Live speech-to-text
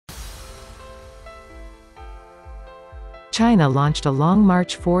China launched a Long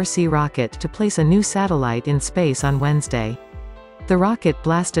March-4C rocket to place a new satellite in space on Wednesday. The rocket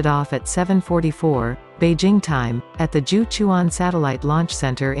blasted off at 7:44, Beijing Time, at the Jiuquan Satellite Launch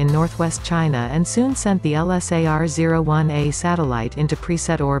Center in northwest China and soon sent the L-SAR-01A satellite into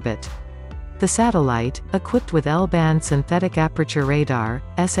preset orbit. The satellite, equipped with L-band synthetic aperture radar,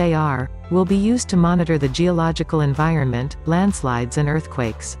 SAR, will be used to monitor the geological environment, landslides and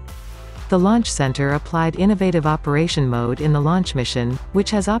earthquakes. The launch center applied innovative operation mode in the launch mission,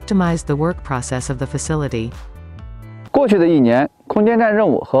 which has optimized the work process of the facility. 过去的一年，空间站任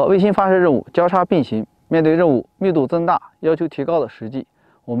务和卫星发射任务交叉并行，面对任务密度增大、要求提高的实际，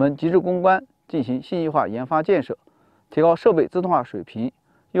我们集中攻关，进行信息化研发建设，提高设备自动化水平，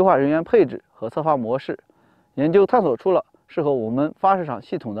优化人员配置和测发模式，研究探索出了适合我们发射场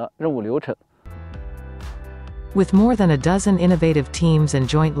系统的任务流程。 With more than a dozen innovative teams and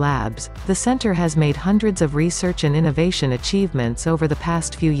joint labs, the center has made hundreds of research and innovation achievements over the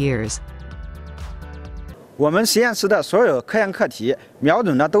past few years. 我们实验室的所有科研课题瞄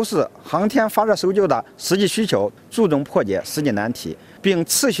准的都是航天发射搜救的实际需求，注重破解实际难题，并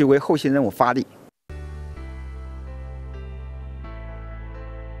持续为后续任务发力。